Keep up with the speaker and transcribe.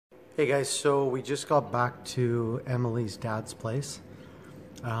Hey guys, so we just got back to Emily's dad's place.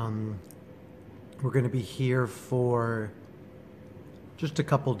 We're going to be here for just a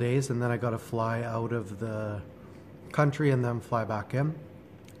couple days, and then I got to fly out of the country and then fly back in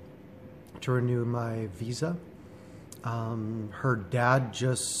to renew my visa. Her dad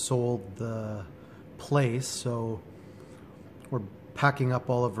just sold the place, so we're packing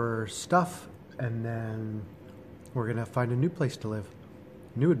up all of her stuff, and then we're going to find a new place to live.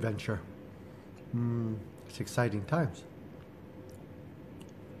 New adventure. It's exciting times.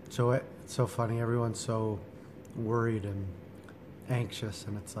 So it's so funny. Everyone's so worried and anxious,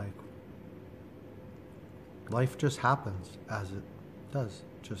 and it's like life just happens as it does.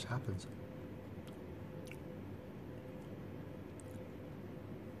 It just happens.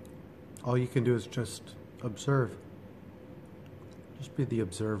 All you can do is just observe. Just be the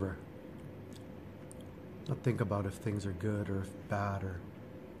observer. Not think about if things are good or if bad, or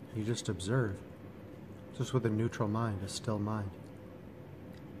you just observe. Just with a neutral mind, a still mind.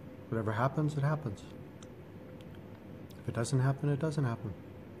 Whatever happens, it happens. If it doesn't happen, it doesn't happen.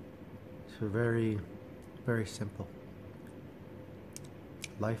 So very, very simple.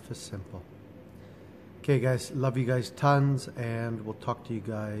 Life is simple. Okay guys, love you guys tons, and we'll talk to you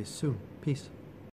guys soon. Peace.